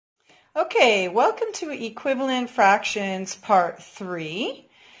Okay, welcome to Equivalent Fractions Part 3.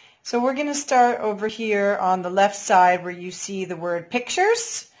 So we're going to start over here on the left side where you see the word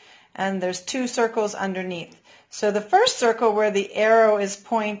pictures, and there's two circles underneath. So the first circle where the arrow is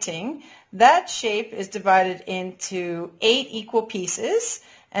pointing, that shape is divided into 8 equal pieces,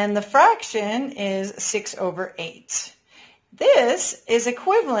 and the fraction is 6/8. This is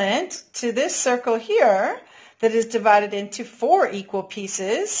equivalent to this circle here that is divided into 4 equal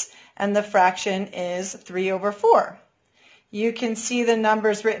pieces, and the fraction is 3/4. You can see the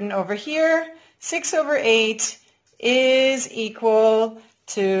numbers written over here. 6/8 is equal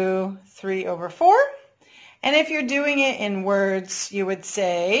to 3/4. And if you're doing it in words, you would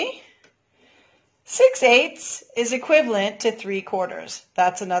say 6/8 is equivalent to 3/4.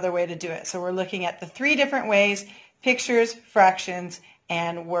 That's another way to do it. So we're looking at the 3 different ways: pictures, fractions,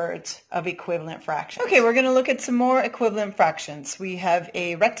 and words of equivalent fractions. Okay, we're going to look at some more equivalent fractions. We have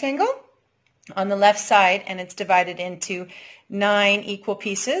a rectangle on the left side, and it's divided into 9 equal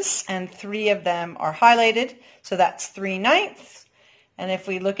pieces, and 3 of them are highlighted, so that's 3/9. And if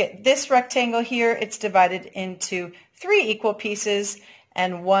we look at this rectangle here, it's divided into 3 equal pieces,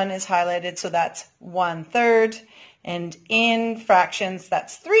 and 1 is highlighted, so that's 1/3. And in fractions,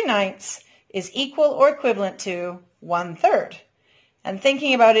 that's 3/9 is equal or equivalent to 1/3. And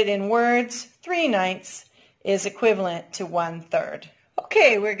thinking about it in words, 3/9 is equivalent to 1/3.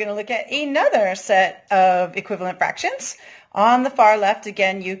 Okay, we're going to look at another set of equivalent fractions. On the far left,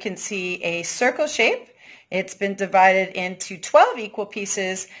 again, you can see a circle shape. It's been divided into 12 equal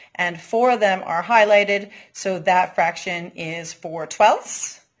pieces, and 4 of them are highlighted, so that fraction is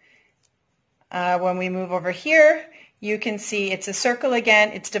 4/12. When we move over here, you can see it's a circle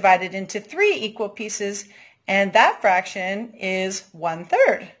again. It's divided into 3 equal pieces, and that fraction is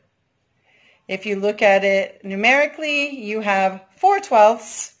 1/3. If you look at it numerically, you have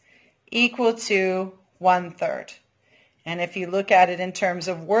 4/12 equal to 1/3. And if you look at it in terms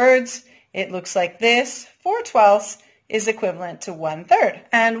of words, it looks like this. 4/12 is equivalent to 1/3.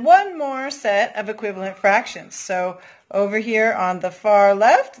 And one more set of equivalent fractions. So over here on the far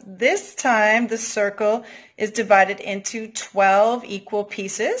left, this time the circle is divided into 12 equal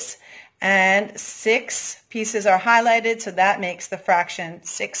pieces, and 6 pieces are highlighted, so that makes the fraction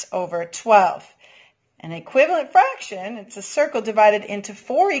 6/12. An equivalent fraction, it's a circle divided into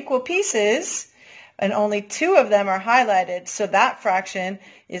 4 equal pieces, and only 2 of them are highlighted, so that fraction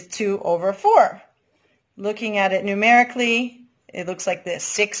is 2/4. Looking at it numerically, it looks like this.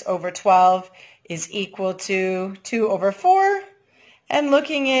 6/12 is equal to 2/4, and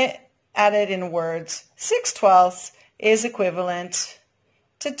looking at it in words, 6/12 is equivalent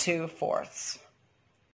to 2/4.